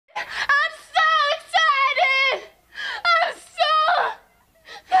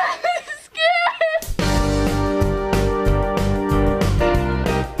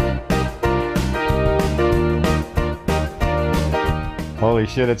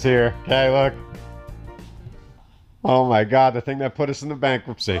shit it's here. Okay, look. Oh my God, the thing that put us in the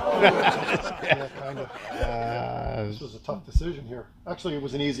bankruptcy. Yeah, kind of. This was a tough decision here. Actually, it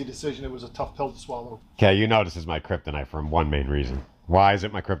was an easy decision. It was a tough pill to swallow. Okay, you know this is my kryptonite for one main reason. Why is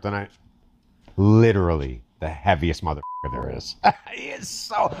it my kryptonite? Literally the heaviest motherfucker there is. He is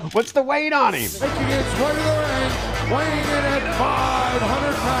so... What's the weight on him? Making its way to the ring, weighing in at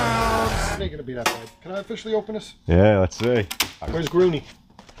 500 pounds. It ain't gonna be that bad. Can I officially open this? Yeah, let's see. Where's Grooney?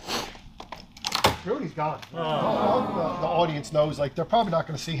 Grooney's gone. The audience knows, like, they're probably not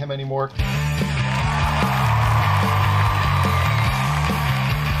gonna see him anymore.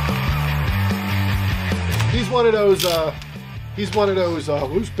 He's one of those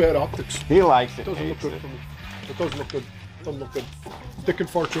loose bad optics. He likes it. Doesn't look good for me. It doesn't look good. Doesn't look good. Dick and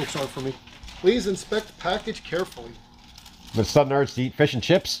fart jokes aren't for me. Please inspect package carefully. But some urge to eat fish and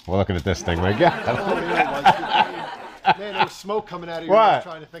chips? We're looking at this thing, my God. Man, there was smoke coming out of your What? mouth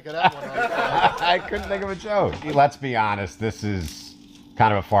trying to think of that one. I couldn't think of a joke. Let's be honest, this is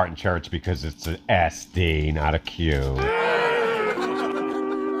kind of a fart in church because it's an SD, not a Q.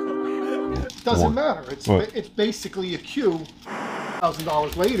 Doesn't matter. It's basically a Q.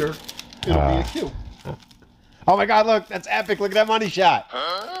 $1,000 later, it'll be a Q. Oh my God, look, that's epic. Look at that money shot.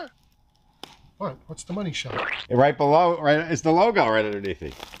 What? What's the money shot? Right below, right, it's the logo right underneath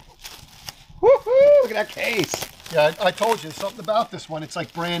it. Woohoo! Look at that case. Yeah, I told you something about this one. It's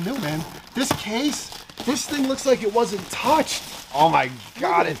like brand new, man. This case, this thing looks like it wasn't touched. Oh my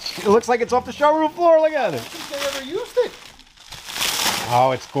God, it looks like it's off the showroom floor. Look at it. I don't think they ever used it.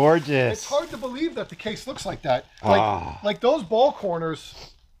 Oh, it's gorgeous. It's hard to believe that the case looks like that. Like those ball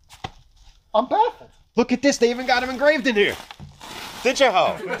corners, I'm baffled. Look at this. They even got them engraved in here.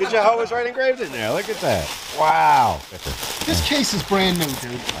 Digico. Digico was right engraved in there. Look at that. Wow. This case is brand new,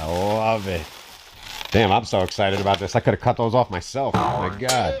 dude. I love it. Damn, I'm so excited about this. I could have cut those off myself. Oh my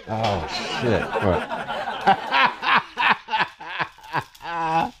God. Oh shit. What?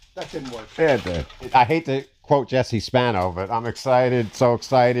 That didn't work. Yeah, it did. I hate to quote Jessie Spanno, but I'm excited, so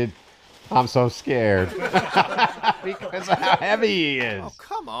excited. I'm so scared. Because of how heavy he is. Oh,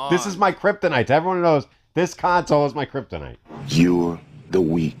 come on. This is my kryptonite. Everyone knows this console is my kryptonite. You're the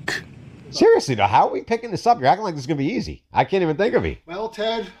weak. Seriously, though, how are we picking this up? You're acting like this is going to be easy. I can't even think of it. Well,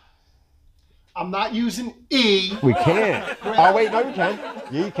 Ted, I'm not using E. We can't. Oh, wait, no, you can.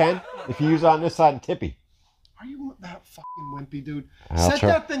 Yeah, you can. If you use it on this side and tippy. Are you that fucking wimpy, dude? I'll Set try.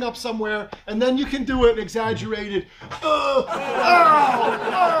 that thing up somewhere, and then you can do it exaggerated. You can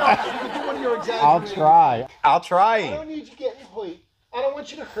do one of your exaggerated. I'll try. I'll I try. don't need you getting weight. I don't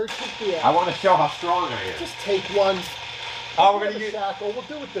want you to hurt your feet. I want to show how strong I am. Just take one. Oh, we're going to use... shackle. We'll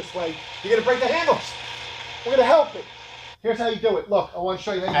do it this way. You're going to break the handles. We're going to help it. Here's how you do it. Look, I want to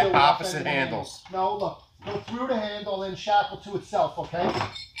show you how you At do it. opposite handles. No, look. Go through the handle and shackle to itself, okay?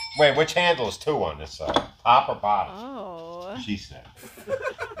 Wait, which handle is two on this side? Top or bottom? Oh. She said.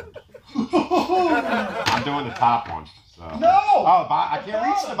 I'm doing the top one. So. No! Oh, I can't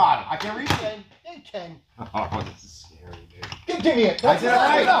reach the bottom. I can't reach it. You can. Oh, this is scary, dude. Give me it. I did it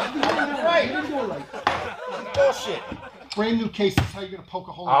right. I did it right. You didn't do it right. Bullshit. Brand new case. This is how you're going to poke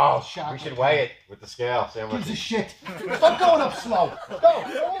a hole in Oh, the shackle. we should weigh it with the scale. See how much. Piece of shit. Stop going up slow. Go over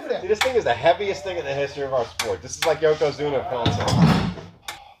See, there. this thing is the heaviest thing in the history of our sport. This is like Yokozuna concept.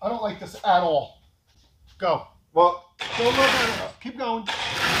 I don't like this at all. Go. Well, Go a little by little. Keep going.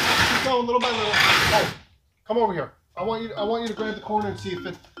 Keep going little by little. Hey, come over here. I want you to grab the corner and see if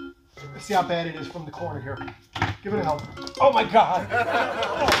it. See how bad it is from the corner here. Give it a help. oh my God.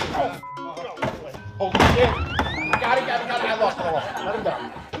 Holy shit. Got it. I lost it. Let him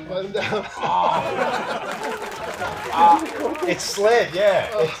down. Let him down. It slid, yeah.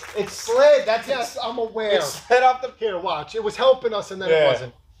 It slid. That's Yes, I'm aware. It slid up the... Here, watch. It was helping us and then Yeah. it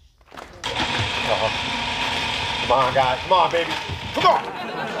wasn't. Come on, guys. Come on, baby. Come on.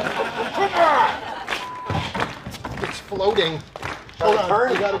 Come on. It's floating. Shall Hold we on.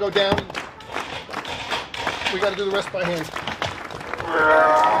 turn? We gotta go down. We gotta do the rest by hand.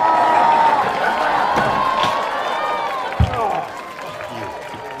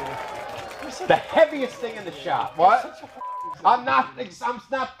 The heaviest thing in the shop. What? I'm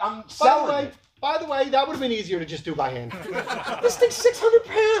selling it. By the way, that would have been easier to just do by hand. This thing's 600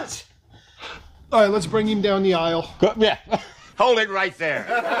 pounds. All right, let's bring him down the aisle. Yeah. Hold it right there.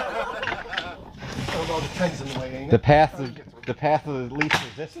 Oh, no, the pen's in the way, ain't it? The path of the least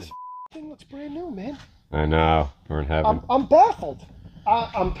resistance. This thing looks brand new, man. I know. We're in heaven. I'm baffled.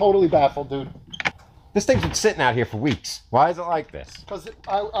 I'm totally baffled, dude. This thing's been sitting out here for weeks. Why is it like this? Because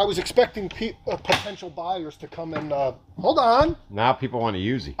I was expecting potential buyers to come and hold on. Now people want to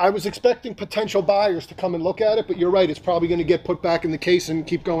use it. I was expecting potential buyers to come and look at it, but you're right. It's probably going to get put back in the case and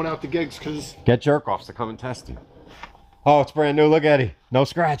keep going out to gigs because Get jerk-offs to come and test it. Oh, it's brand new. Look at it. No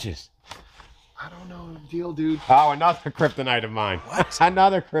scratches. I don't know the deal, dude. Oh, another kryptonite of mine. What?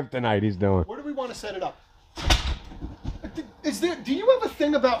 Another kryptonite he's doing. Where do we want to set it up? Do you have a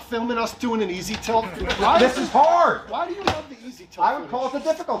thing about filming us doing an easy tilt? This is hard. Why do you love the easy tilt? I would call it the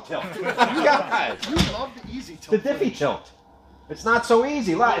difficult tilt. You guys. You love the easy tilt. The Diffy-Tilt. It's not so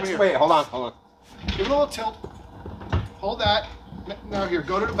easy. Wait, hold on. Give it a little tilt. Hold that. Now here,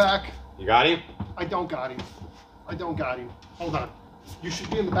 go to the back. You got him? I don't got him. Hold on. You should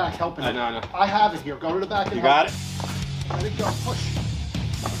be in the back helping him. I know. I have it here. Go to the back and You got help it? Let it go. Push.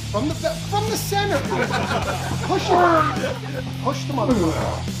 From the center. Push it. Push the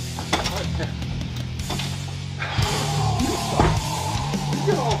motherfucker.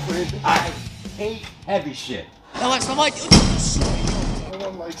 Get off it. I hate heavy shit. No one likes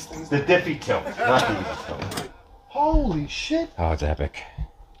things. The Diffy-Tilt, not the Easy-Tilt. Holy shit. Oh, it's epic.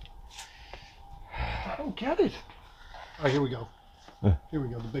 I don't get it. All right, here we go. Here we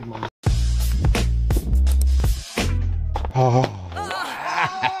go, the big moment. Oh.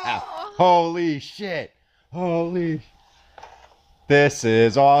 Holy shit. This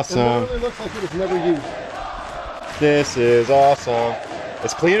is It awesome. literally looks like it was never used. This is awesome.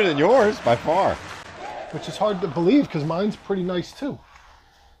 It's cleaner than yours by far. Which is hard to believe because mine's pretty nice too.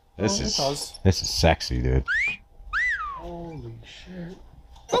 This it is does. this is sexy, dude. Holy shit.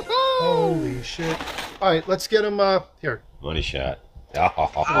 Holy shit. All right, let's get him here. Money shot. Oh.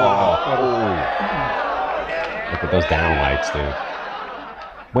 Look at those downlights, dude.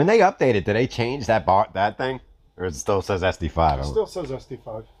 When they updated, did they change that thing? Or it still says SD5? It still says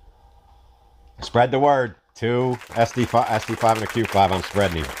SD5. Spread the word. 2 SD5 and a Q5. I'm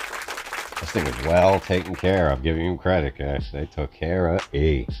spreading it. This thing is well taken care of. Giving him credit, guys. They took care of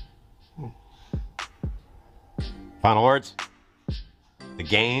E. Final words? The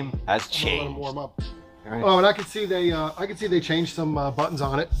game has Let him changed. warm up. All right. Oh, and I can see they changed some buttons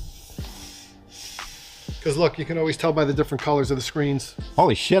on it. Because look, you can always tell by the different colors of the screens.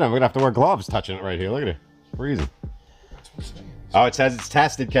 Holy shit, I'm gonna have to wear gloves touching it right here. Look at it. It's freezing. Oh, it says it's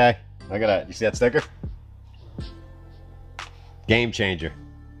tested, Kay. Look at that. You see that sticker? Game changer.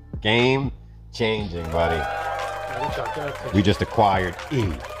 Game changing, buddy. We just acquired E.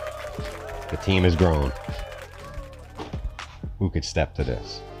 The team has grown. Who could step to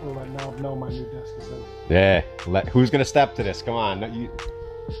this? I'll let Mal know my new desk is in. Yeah. Who's gonna step to this? Come on.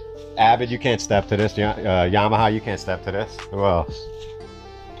 Avid, you can't step to this. Yamaha, you can't step to this. Who else?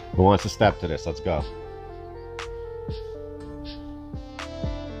 Who wants to step to this? Let's go.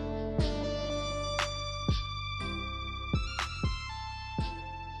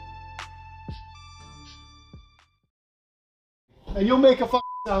 And you'll make a fucking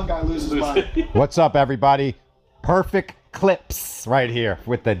sound guy lose his mind. What's up, everybody? Perfect clips right here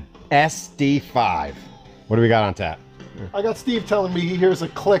with the SD5. What do we got on tap? I got Steve telling me he hears a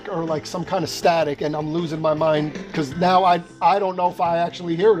click or like some kind of static, and I'm losing my mind because now I don't know if I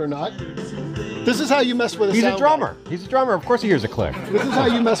actually hear it or not. This is how you mess with a He's sound a drummer. guy. He's a drummer. Of course he hears a click. This is how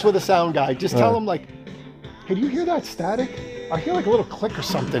you mess with a sound guy. Just tell him like, hey, do you hear that static? I hear like a little click or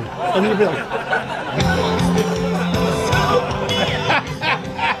something. And he'll be like,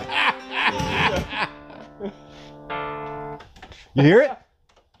 You hear it?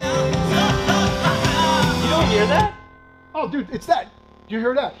 You don't hear that? oh, dude, it's that. Do you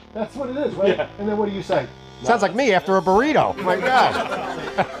hear that? That's what it is, right? Yeah. And then what do you say? Sounds like me after a burrito. Oh my God.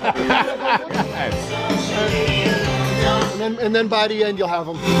 And then by the end, you'll have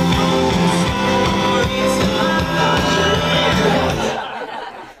them.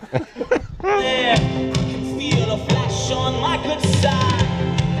 Feel a flash on my good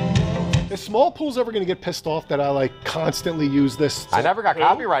side. Is Small Pool's ever going to get pissed off that I like constantly use this? I never got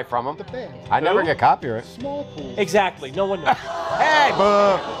copyright from him. The band. I never get copyright. Small Pool. Exactly. No one knows. Hey,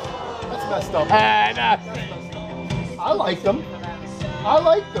 boo. That's messed up. Hey, no. I like them. I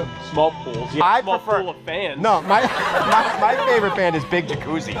like them. Small pools. Yeah, I small prefer- pool of fans. No, my favorite band is Big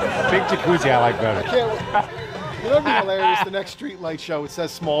Jacuzzi. Big Jacuzzi I like better. You know, it'd be hilarious. The next Streetlight show, it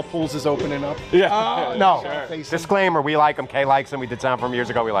says Small Pools is opening up. Yeah. No. Sure. Disclaimer, we like them. Kay likes them. We did sound from years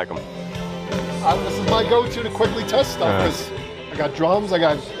ago. We like them. This is my go-to to quickly test stuff because I got drums, I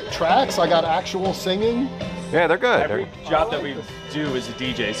got tracks, I got actual singing. Yeah, they're good. Every job that we do is a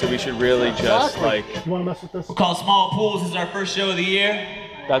DJ, so we should really just like. You want to mess with this? We're called Small Pools. This is our first show of the year.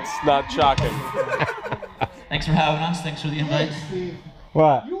 That's not shocking. Thanks for having us. Thanks for the invite. Steve,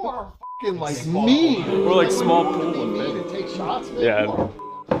 What? you are like mean. We're like small pool and Mean baby. to take shots, man. Yeah. You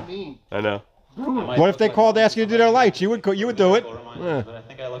are mean. I know. What if they called to ask you to do their lights? You would do it. Yeah. But I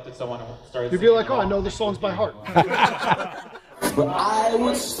think I looked at someone who started. You'd be like, oh, I know the songs by heart. But I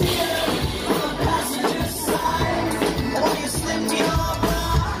was still on the passenger side.